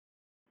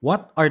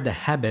What are the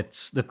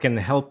habits that can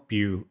help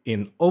you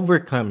in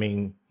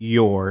overcoming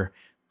your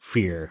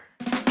fear?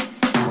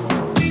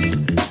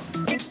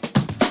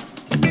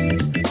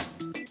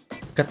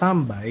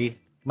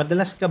 Katambay,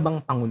 madalas ka bang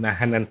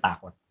pangunahan ng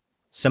takot?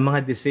 Sa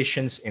mga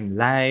decisions in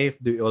life,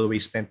 do you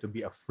always tend to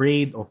be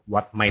afraid of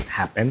what might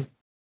happen?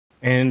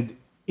 And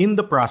in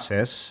the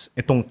process,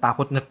 itong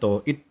takot na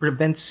to, it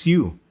prevents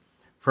you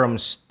from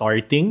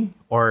starting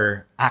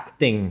or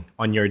acting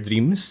on your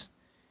dreams.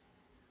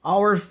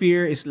 Our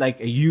fear is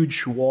like a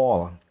huge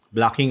wall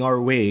blocking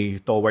our way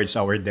towards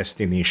our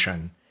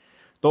destination,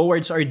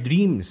 towards our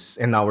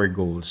dreams and our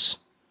goals.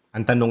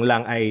 Ang tanong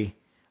lang ay,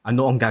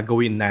 ano ang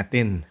gagawin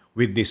natin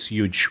with this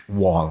huge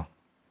wall?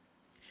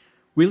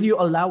 Will you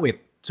allow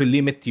it to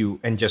limit you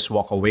and just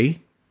walk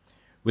away?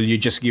 Will you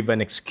just give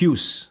an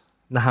excuse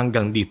na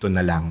hanggang dito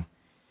na lang?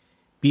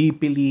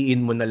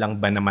 Pipiliin mo na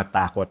lang ba na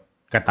matakot,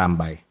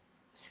 katambay?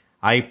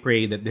 I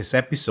pray that this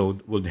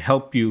episode would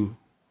help you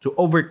to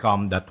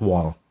overcome that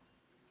wall.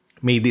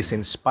 May this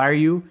inspire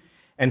you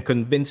and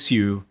convince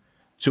you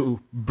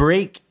to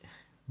break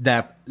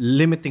that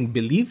limiting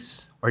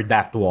beliefs or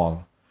that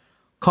wall.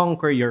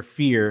 Conquer your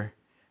fear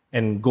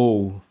and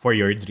go for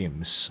your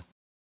dreams.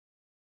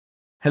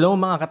 Hello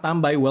mga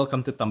katambay, welcome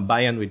to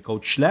Tambayan with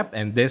Coach Lep,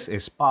 and this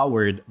is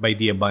powered by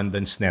the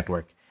Abundance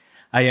Network.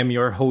 I am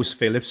your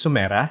host, Philip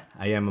Sumera.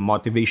 I am a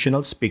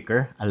motivational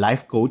speaker, a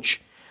life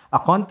coach,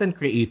 a content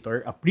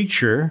creator, a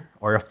preacher,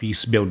 or a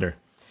feast builder.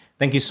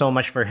 Thank you so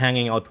much for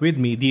hanging out with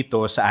me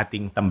dito sa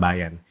ating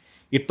tambayan.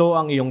 Ito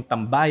ang iyong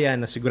tambayan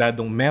na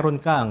siguradong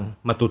meron kang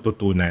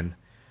matututunan.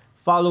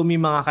 Follow me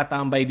mga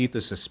katambay dito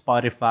sa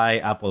Spotify,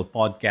 Apple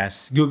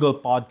Podcasts, Google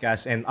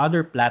Podcasts, and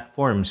other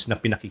platforms na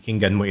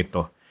pinakikinggan mo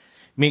ito.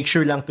 Make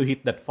sure lang to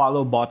hit that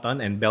follow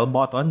button and bell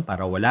button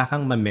para wala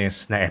kang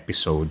ma-miss na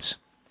episodes.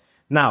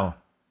 Now,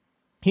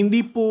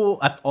 hindi po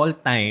at all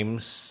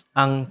times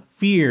ang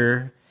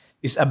fear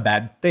is a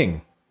bad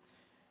thing.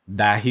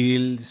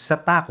 Dahil sa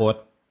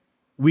takot,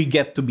 we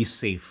get to be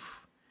safe.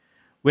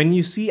 When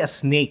you see a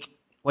snake,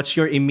 what's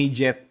your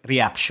immediate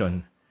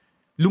reaction?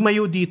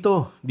 Lumayo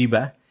dito, di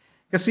ba?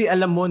 Kasi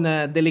alam mo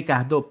na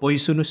delikado,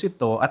 poisonous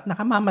ito at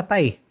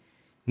nakamamatay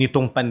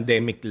nitong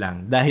pandemic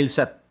lang dahil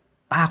sa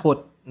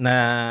takot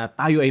na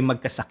tayo ay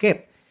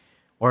magkasakit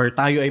or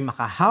tayo ay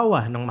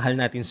makahawa ng mahal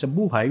natin sa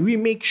buhay, we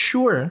make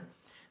sure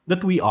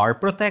that we are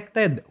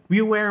protected. We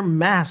wear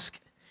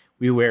mask,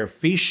 we wear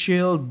face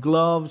shield,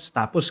 gloves,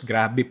 tapos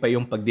grabe pa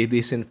yung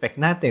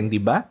pagdidisinfect natin, di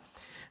ba?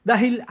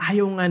 Dahil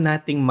ayaw nga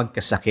nating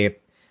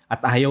magkasakit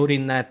at ayaw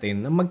rin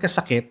natin na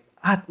magkasakit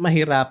at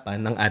mahirapan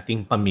ng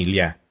ating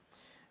pamilya.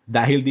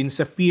 Dahil din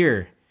sa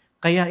fear,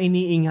 kaya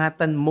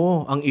iniingatan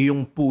mo ang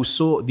iyong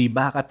puso, di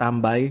ba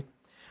katambay?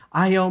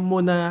 Ayaw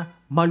mo na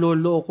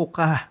maloloko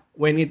ka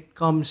when it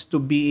comes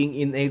to being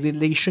in a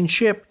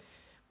relationship.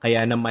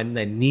 Kaya naman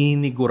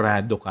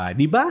naninigurado ka,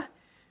 di ba?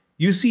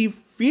 You see,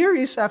 fear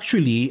is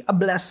actually a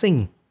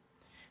blessing.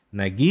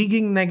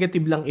 Nagiging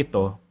negative lang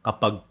ito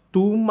kapag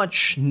too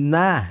much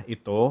na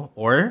ito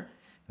or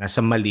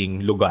nasa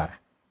maling lugar.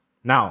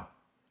 Now,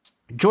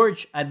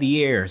 George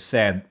Adair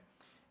said,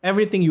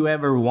 everything you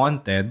ever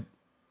wanted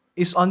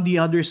is on the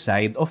other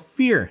side of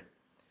fear.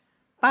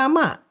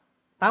 Tama.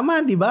 Tama,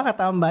 di ba,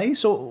 katambay?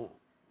 So,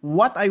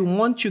 what I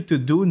want you to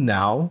do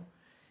now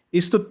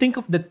is to think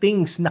of the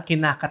things na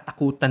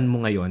kinakatakutan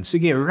mo ngayon.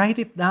 Sige, write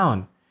it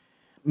down.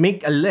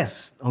 Make a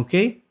list,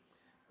 okay?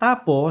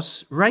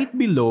 Tapos, right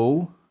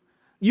below,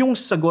 yung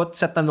sagot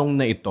sa tanong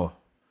na ito.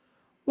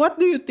 What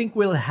do you think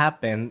will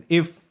happen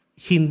if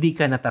hindi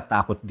ka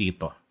natatakot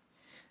dito?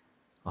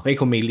 Okay,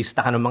 kung may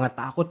lista ka ng mga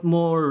takot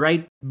mo,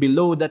 right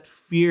below that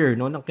fear,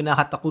 no, ng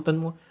kinakatakutan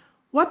mo,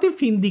 what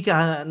if hindi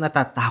ka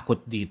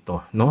natatakot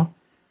dito, no?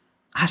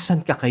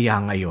 Asan ka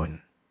kaya ngayon?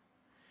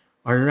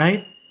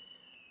 Alright?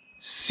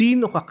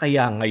 Sino ka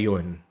kaya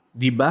ngayon?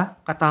 Di ba,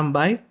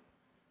 katambay?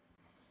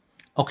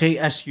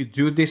 Okay, as you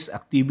do this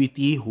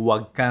activity,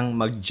 huwag kang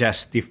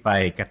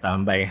mag-justify,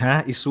 katambay,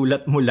 ha?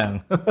 Isulat mo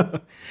lang.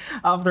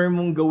 After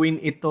mong gawin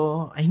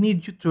ito, I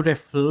need you to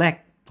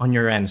reflect on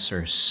your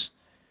answers.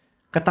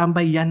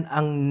 Katambay, yan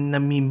ang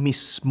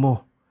namimiss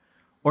mo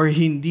or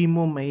hindi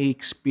mo may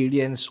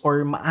experience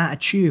or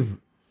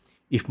ma-achieve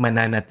if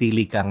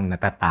mananatili kang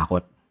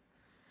natatakot.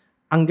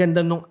 Ang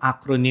ganda nung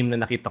acronym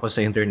na nakita ko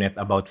sa internet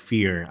about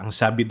fear. Ang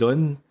sabi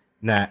doon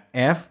na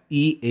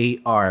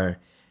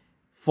FEAR,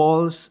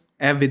 False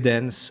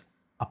Evidence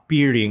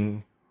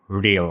Appearing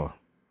Real.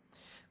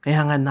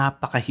 Kaya nga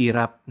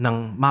napakahirap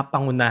ng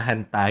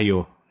mapangunahan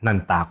tayo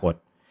ng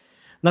takot.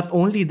 Not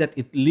only that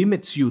it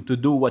limits you to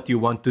do what you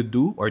want to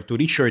do or to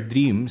reach your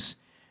dreams,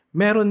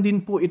 meron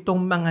din po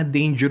itong mga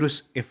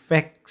dangerous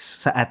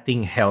effects sa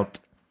ating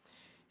health.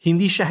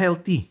 Hindi siya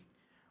healthy.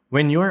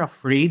 When you're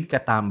afraid,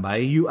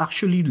 katambay, you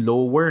actually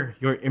lower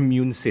your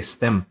immune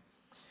system.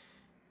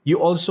 You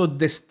also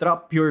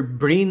disrupt your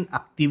brain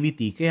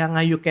activity, kaya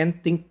nga you can't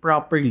think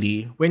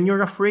properly when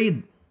you're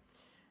afraid.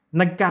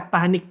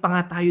 Nagka-panic pa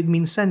nga tayo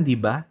minsan, di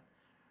ba?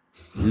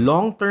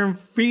 Long-term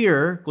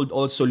fear could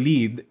also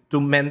lead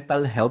to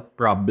mental health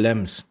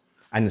problems,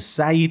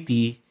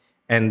 anxiety,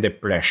 and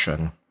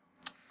depression.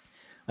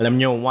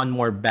 Alam nyo, one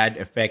more bad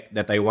effect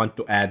that I want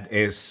to add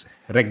is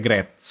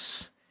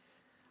regrets.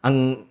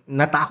 Ang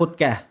natakot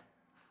ka,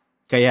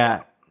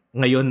 kaya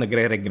ngayon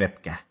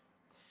nagre-regret ka.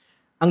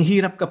 Ang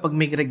hirap kapag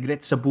may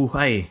regret sa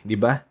buhay, di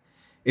ba?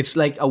 It's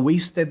like a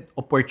wasted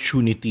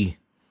opportunity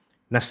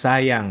na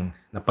sayang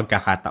na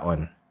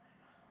pagkakataon.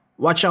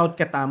 Watch out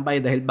katambay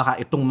dahil baka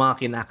itong mga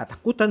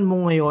kinakatakutan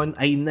mo ngayon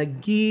ay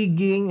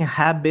nagiging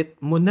habit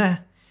mo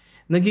na.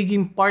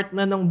 Nagiging part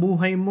na ng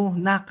buhay mo.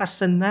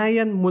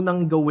 Nakasanayan mo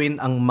nang gawin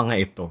ang mga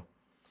ito.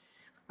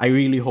 I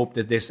really hope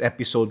that this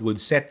episode will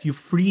set you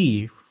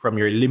free from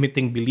your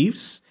limiting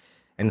beliefs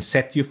and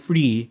set you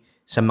free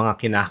sa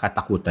mga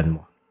kinakatakutan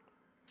mo.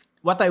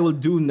 What I will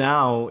do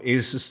now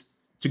is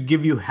to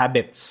give you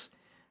habits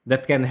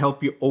that can help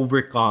you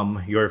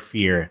overcome your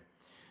fear.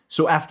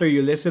 So after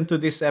you listen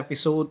to this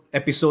episode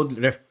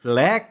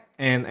reflect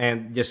and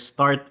just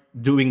start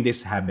doing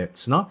these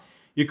habits, no?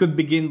 You could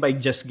begin by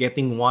just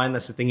getting one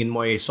na sa tingin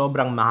mo ay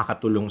sobrang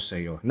makakatulong sa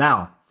iyo.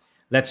 Now,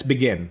 let's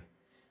begin.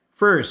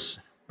 First,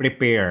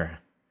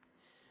 prepare.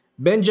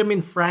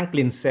 Benjamin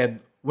Franklin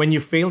said, "When you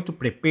fail to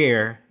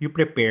prepare, you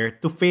prepare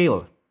to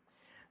fail."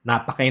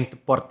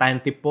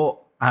 Napaka-importante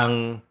po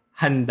ang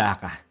handa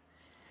ka.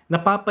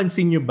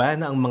 Napapansin nyo ba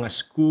na ang mga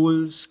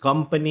schools,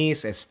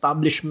 companies,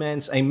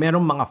 establishments ay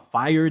merong mga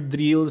fire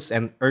drills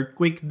and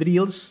earthquake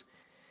drills?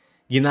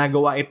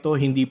 Ginagawa ito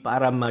hindi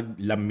para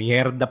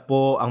maglamierda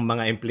po ang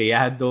mga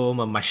empleyado,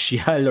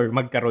 mamasyal or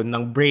magkaroon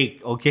ng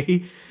break,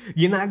 okay?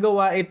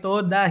 Ginagawa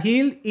ito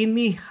dahil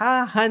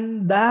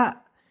inihahanda.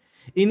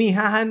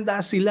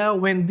 Inihahanda sila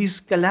when these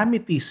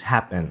calamities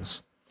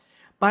happens.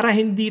 Para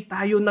hindi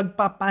tayo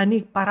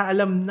nagpapanik, para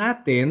alam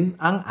natin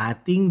ang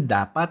ating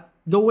dapat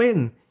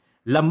gawin.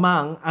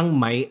 Lamang ang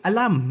may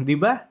alam, di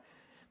ba?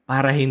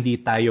 Para hindi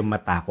tayo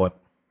matakot.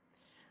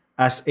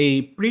 As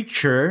a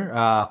preacher,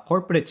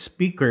 corporate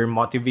speaker,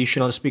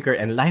 motivational speaker,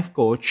 and life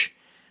coach,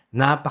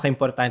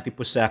 napaka-importante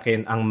po sa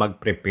akin ang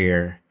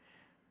mag-prepare.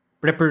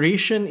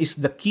 Preparation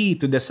is the key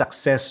to the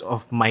success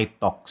of my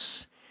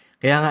talks.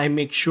 Kaya nga I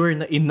make sure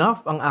na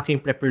enough ang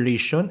aking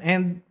preparation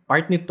and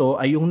part nito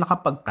ay yung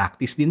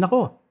nakapag-practice din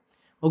ako.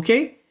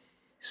 Okay?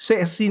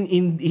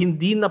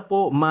 Hindi na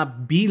po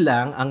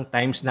mabilang ang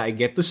times na I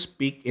get to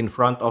speak in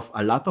front of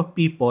a lot of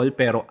people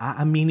pero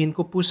aaminin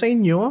ko po sa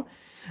inyo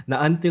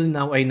na until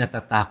now ay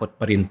natatakot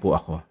pa rin po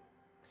ako.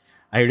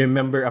 I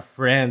remember a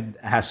friend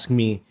asked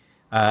me,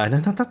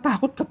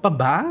 natatakot ka pa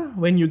ba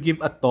when you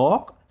give a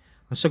talk?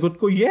 Ang sagot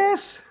ko,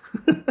 yes!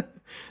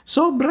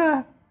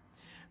 Sobra!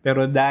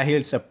 Pero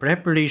dahil sa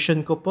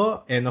preparation ko po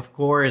and of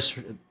course,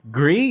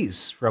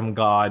 grace from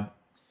God,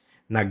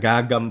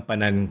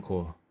 nagagampanan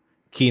ko,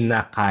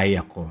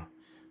 kinakaya ko.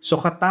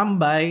 So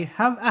katambay,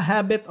 have a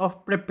habit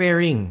of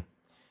preparing.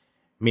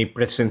 May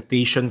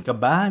presentation ka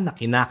ba na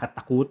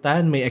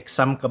kinakatakutan? May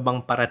exam ka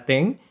bang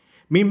parating?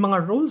 May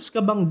mga roles ka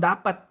bang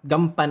dapat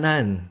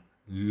gampanan?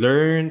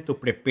 Learn to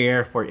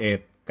prepare for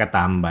it,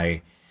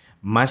 katambay.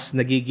 Mas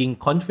nagiging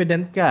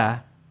confident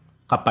ka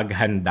kapag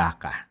handa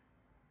ka.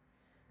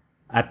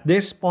 At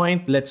this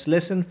point, let's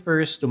listen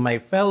first to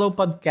my fellow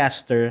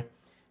podcaster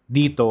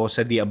dito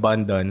sa The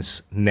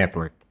Abundance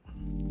Network.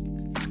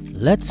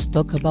 Let's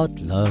talk about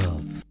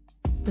love.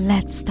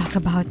 Let's talk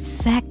about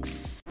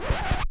sex.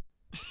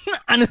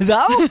 Ano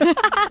daw?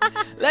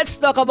 Let's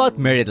talk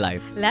about married life.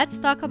 Let's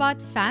talk about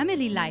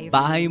family life.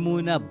 Bahay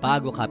muna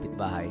bago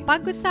kapitbahay.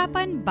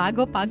 Pag-usapan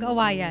bago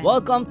pag-awayan.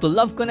 Welcome to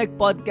Love Connect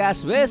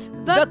Podcast with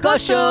The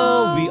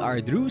Kosho! We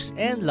are Drews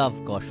and Love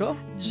Kosho.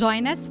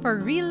 Join us for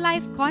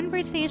real-life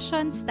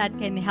conversations that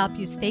can help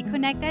you stay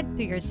connected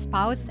to your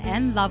spouse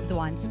and loved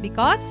ones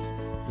because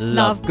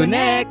Love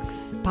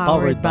Connects,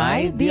 powered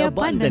by The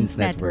Abundance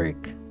Network.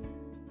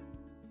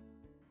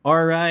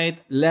 All right,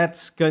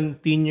 let's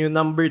continue.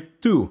 Number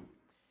 2.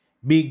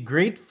 Be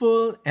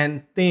grateful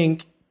and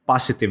think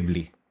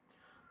positively.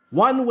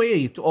 One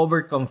way to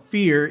overcome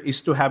fear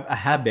is to have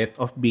a habit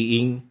of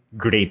being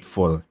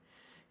grateful.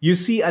 You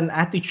see, an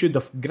attitude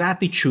of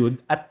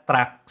gratitude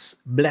attracts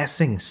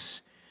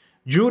blessings.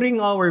 During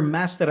our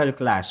masteral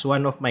class,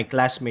 one of my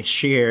classmates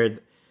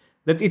shared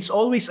that it's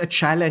always a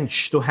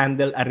challenge to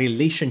handle a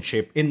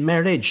relationship in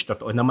marriage.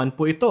 Totoo naman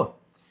po ito.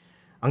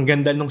 Ang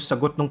ganda nung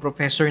sagot ng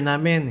professor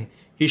namin.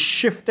 He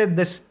shifted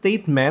the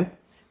statement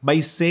by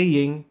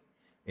saying,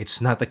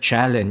 it's not a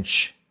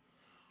challenge.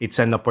 It's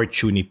an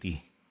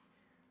opportunity.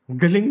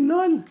 Galing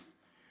nun.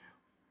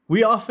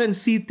 We often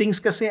see things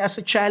kasi as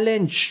a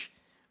challenge.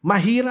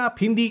 Mahirap,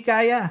 hindi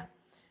kaya.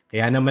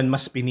 Kaya naman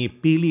mas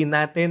pinipili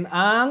natin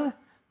ang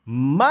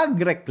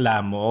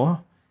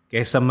magreklamo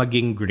kaysa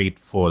maging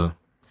grateful.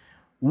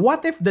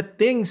 What if the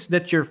things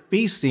that you're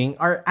facing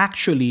are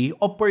actually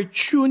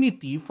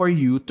opportunity for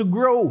you to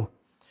grow,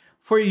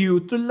 for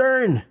you to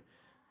learn?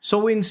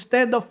 So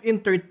instead of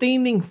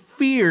entertaining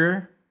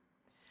fear,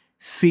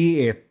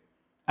 see it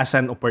as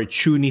an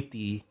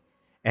opportunity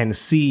and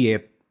see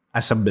it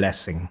as a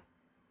blessing.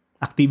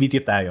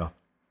 Activity tayo.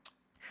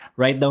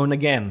 Write down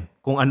again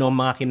kung ano ang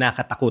mga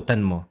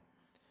kinakatakutan mo.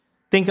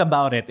 Think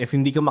about it. If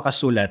hindi ka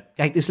makasulat,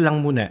 kahit isa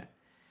lang muna.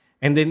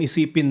 And then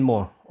isipin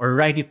mo or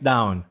write it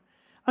down.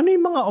 Ano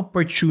yung mga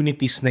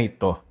opportunities na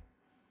ito?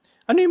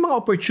 Ano yung mga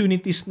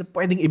opportunities na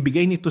pwedeng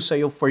ibigay nito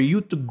sa'yo for you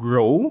to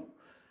grow?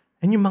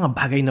 And yung mga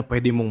bagay na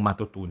pwede mong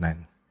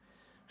matutunan.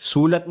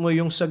 Sulat mo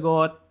yung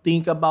sagot,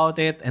 think about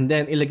it, and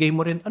then ilagay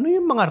mo rin ano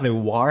yung mga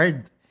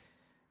reward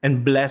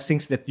and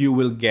blessings that you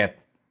will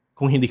get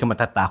kung hindi ka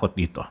matatakot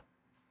dito.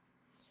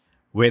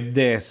 With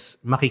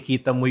this,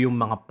 makikita mo yung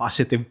mga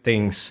positive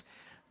things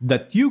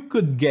that you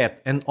could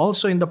get, and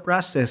also in the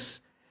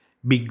process,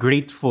 be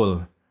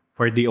grateful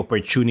for the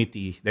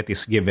opportunity that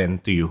is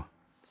given to you.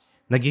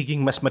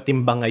 Nagiging mas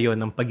matimbang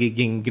ngayon ang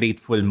pagiging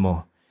grateful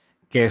mo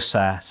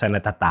kesa sa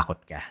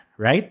natatakot ka.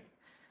 Right?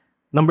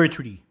 Number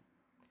 3,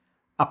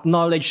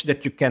 acknowledge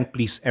that you can't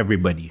please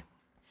everybody.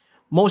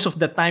 Most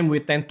of the time, we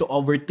tend to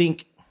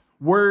overthink,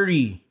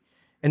 worry,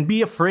 and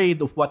be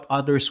afraid of what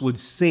others would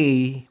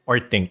say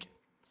or think.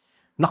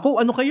 Naku,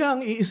 ano kaya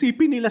ang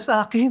iisipin nila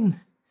sa akin?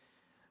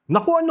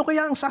 Naku, ano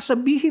kaya ang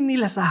sasabihin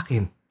nila sa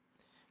akin?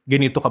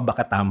 Ganito ka ba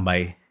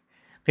katambay?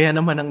 Kaya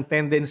naman ang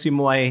tendency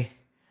mo ay,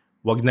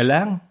 wag na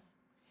lang,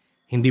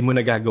 hindi mo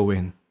na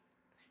gagawin.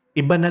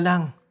 Iba na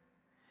lang.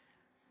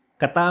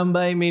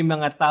 Katambay, may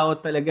mga tao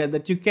talaga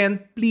that you can't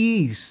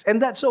please.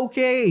 And that's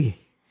okay.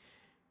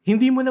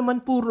 Hindi mo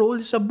naman po role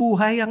sa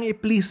buhay ang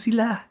i-please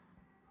sila.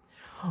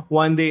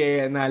 One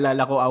day,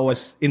 naalala ko, I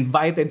was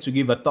invited to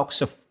give a talk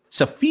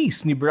sa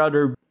feast ni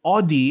Brother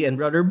Audie and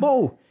Brother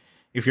Bo.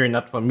 If you're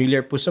not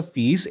familiar po sa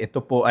feast,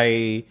 ito po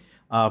ay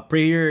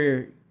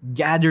prayer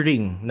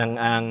gathering ng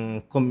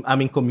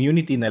aming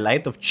community na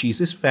Light of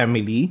Jesus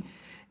Family.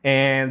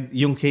 And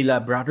yung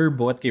kila Brother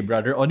Bo at kay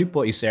Brother Audie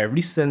po is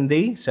every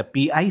Sunday sa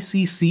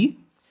PICC,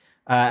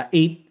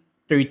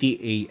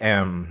 8:30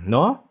 a.m.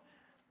 No?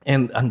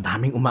 And ang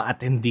daming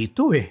uma-attend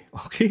dito eh.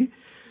 Okay?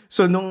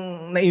 So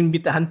nung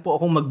naimbitahan po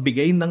akong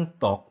magbigay ng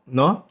talk,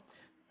 no?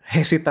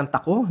 Hesitant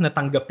ako na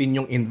tanggapin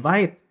yung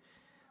invite.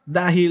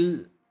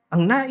 Dahil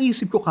ang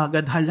naisip ko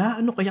kagad, hala,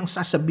 ano kayang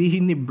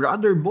sasabihin ni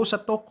Brother Bo sa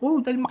talk ko?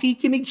 Dahil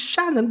makikinig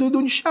siya,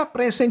 nandoon siya,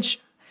 present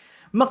siya.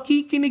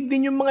 Makikinig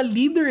din yung mga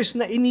leaders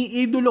na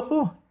iniidolo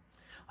ko.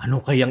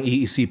 Ano kayang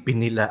iisipin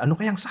nila? Ano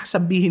kayang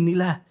sasabihin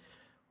nila?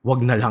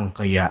 Wag na lang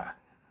kaya.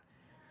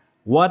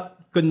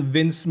 What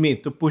convinced me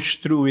to push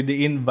through with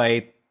the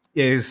invite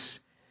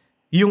is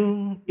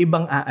yung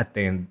ibang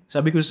a-attend.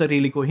 Sabi ko sa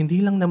sarili ko, hindi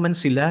lang naman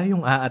sila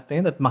yung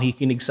a-attend at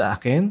makikinig sa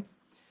akin.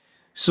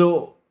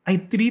 So, I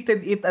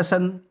treated it as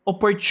an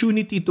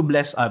opportunity to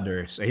bless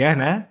others. Ayan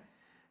ha.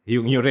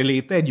 Yung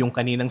related, yung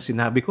kaninang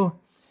sinabi ko.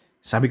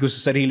 Sabi ko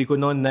sa sarili ko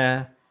noon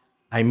na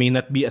I may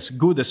not be as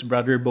good as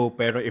Brother Bo,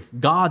 pero if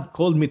God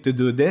called me to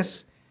do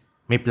this,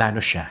 may plano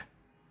siya.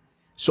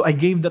 So I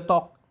gave the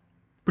talk,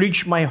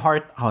 preached my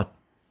heart out.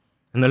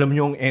 And alam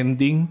niyo ang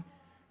ending,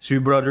 si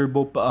Brother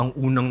Bo pa ang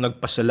unang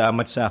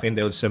nagpasalamat sa akin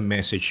dahil sa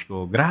message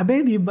ko.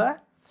 Grabe, di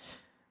ba?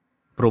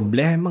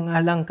 Problema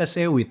nga lang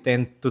kasi we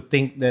tend to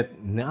think that,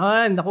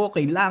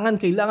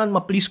 kailangan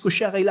ma-please ko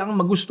siya, kailangan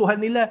magustuhan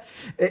nila.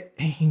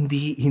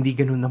 Hindi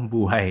ganun ang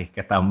buhay,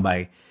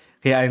 katambay.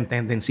 Kaya ang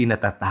tendency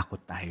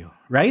natatakot tayo.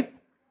 Right?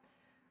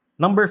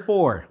 Number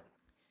 4,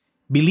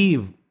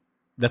 believe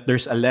that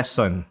there's a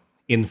lesson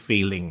in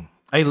failing.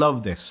 I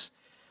love this.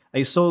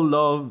 I so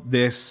love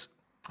this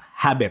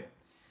habit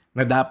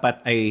na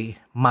dapat ay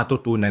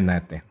matutunan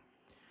natin.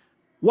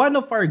 One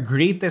of our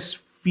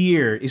greatest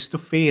fear is to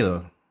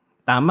fail.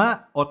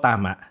 Tama o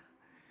tama?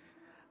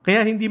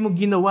 Kaya hindi mo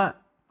ginawa,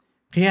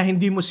 kaya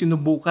hindi mo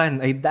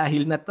sinubukan ay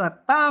dahil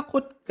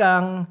natatakot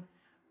kang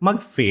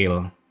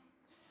mag-fail.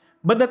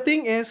 But the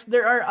thing is,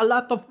 there are a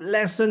lot of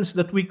lessons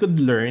that we could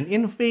learn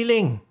in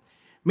failing.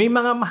 May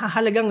mga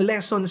mahahalagang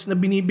lessons na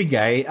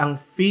binibigay ang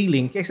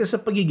failing kaysa sa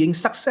pagiging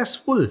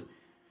successful.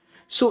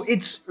 So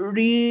it's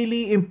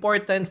really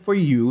important for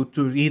you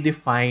to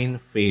redefine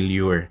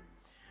failure.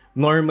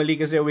 Normally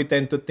kasi we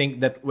tend to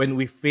think that when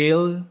we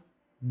fail,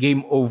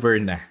 game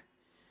over na.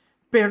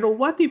 Pero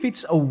what if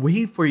it's a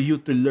way for you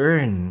to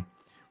learn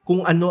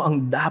kung ano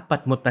ang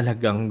dapat mo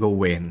talagang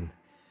gawin?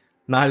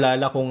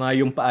 Naalala ko nga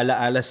yung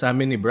paalaala sa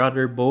amin ni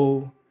Brother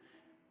Bo.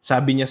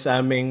 Sabi niya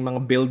sa aming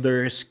mga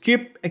builders,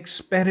 keep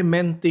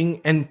experimenting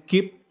and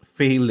keep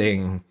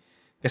failing.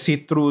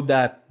 Kasi through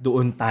that,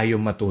 doon tayo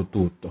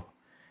matututo.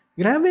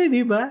 Grabe,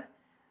 di ba?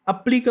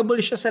 Applicable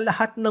siya sa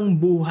lahat ng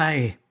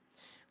buhay.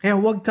 Kaya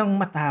huwag kang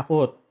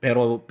matakot.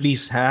 Pero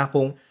please ha,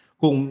 kung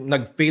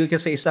nag-fail ka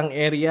sa isang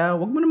area,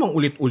 huwag mo namang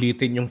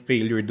ulit-ulitin yung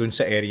failure dun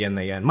sa area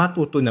na yan.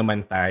 Matuto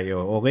naman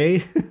tayo, okay?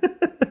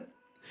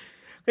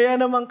 Kaya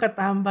naman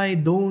katambay,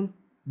 don't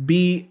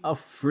be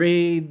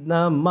afraid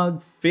na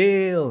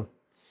mag-fail.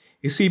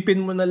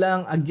 Isipin mo na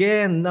lang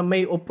again na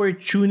may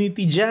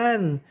opportunity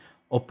dyan.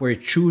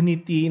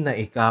 Opportunity na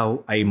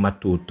ikaw ay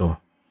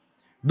matuto.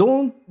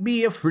 Don't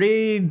be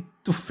afraid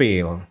to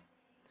fail.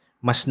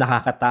 Mas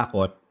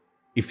nakakatakot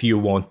if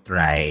you won't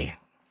try.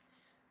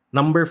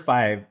 Number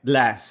 5,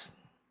 last,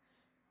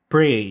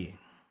 pray.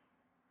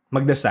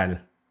 Magdasal.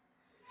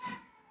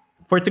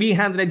 For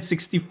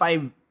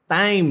 365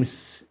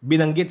 times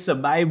binanggit sa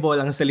Bible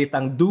ang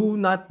salitang do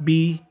not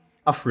be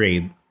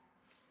afraid.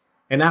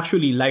 And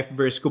actually, life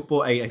verse ko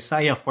po ay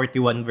Isaiah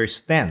 41 verse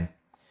 10.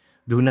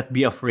 Do not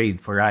be afraid,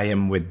 for I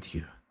am with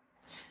you.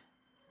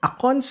 A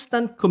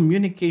constant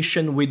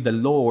communication with the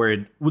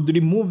Lord would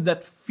remove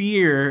that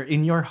fear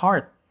in your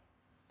heart.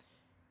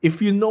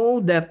 If you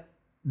know that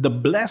the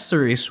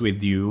blesser is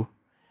with you,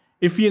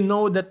 if you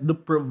know that the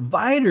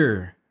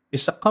provider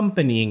is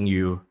accompanying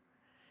you,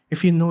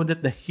 if you know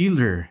that the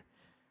healer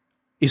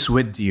is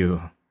with you,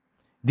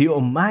 the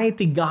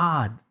Almighty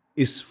God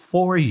is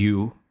for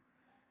you,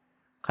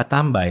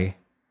 katambay,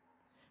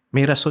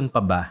 may rason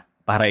pa ba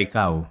para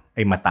ikaw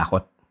ay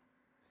matakot?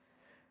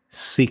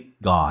 Seek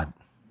God.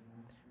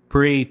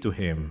 Pray to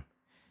Him.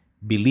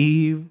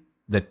 Believe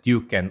that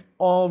you can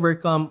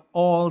overcome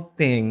all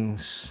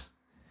things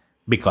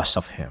because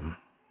of Him.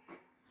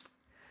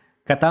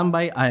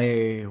 Katambay,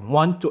 I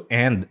want to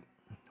end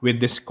with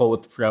this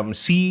quote from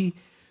C.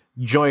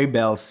 Joy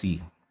Bell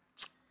C.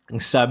 Ang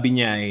sabi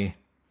niya ay,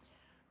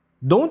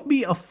 don't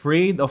be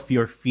afraid of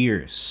your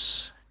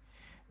fears.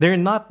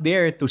 They're not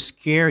there to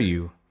scare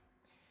you.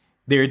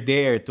 They're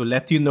there to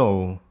let you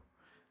know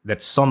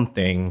that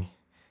something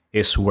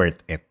is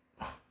worth it.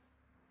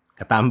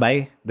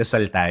 Katambay,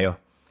 dasal tayo.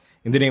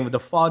 In the name of the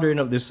Father, and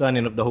of the Son,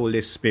 and of the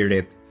Holy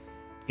Spirit.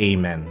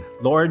 Amen.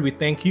 Lord, we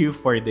thank you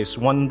for this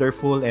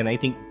wonderful, and I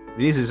think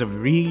this is a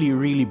really,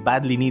 really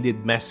badly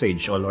needed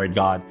message, O Lord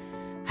God.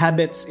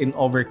 Habits in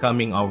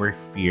overcoming our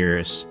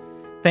fears.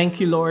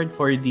 Thank you, Lord,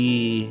 for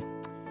the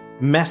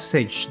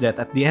message that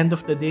at the end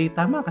of the day,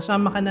 tama,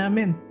 kasama ka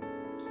namin.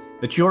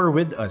 That you're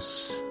with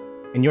us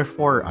and you're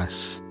for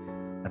us.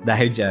 At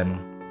dahil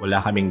dyan, wala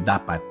kaming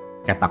dapat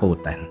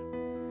katakutan.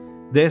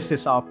 This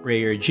is our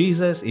prayer,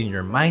 Jesus, in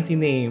your mighty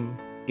name.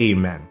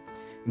 Amen.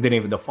 In the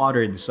name of the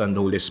Father, the Son,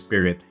 the Holy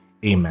Spirit.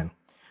 Amen.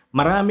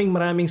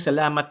 Maraming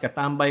salamat,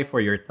 Katambay,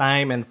 for your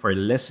time and for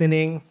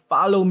listening.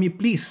 Follow me,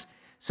 please,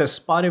 sa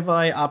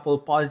Spotify,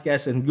 Apple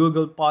Podcasts, and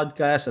Google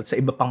Podcasts, at sa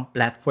iba pang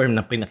platform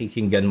na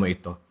pinakikinggan mo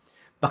ito.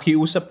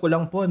 Pakiusap ko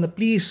lang po na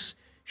please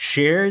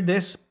share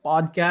this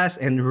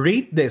podcast and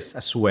rate this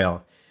as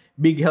well.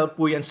 Big help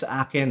po yan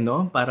sa akin,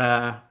 no?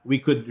 Para we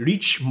could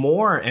reach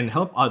more and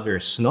help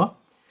others, no?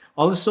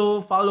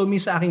 Also, follow me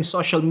sa aking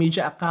social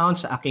media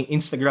account, sa aking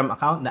Instagram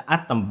account na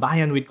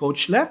 @tambayan with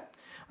Coach Lep,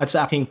 at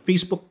sa aking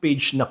Facebook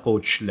page na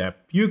Coach Lep.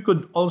 You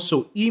could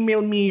also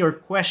email me your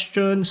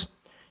questions,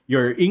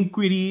 your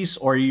inquiries,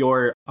 or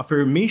your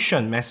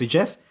affirmation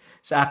messages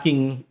sa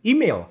aking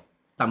email,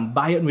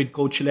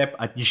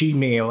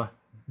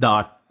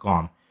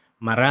 tambayanwithcoachlep@gmail.com.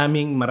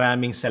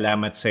 Maraming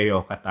salamat sa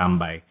iyo,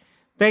 Katambay.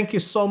 Thank you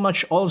so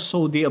much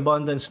also, The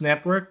Abundance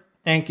Network.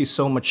 Thank you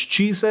so much,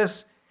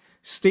 Jesus.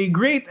 Stay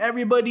great,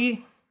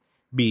 everybody.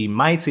 Be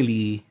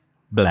mightily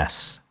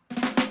blessed.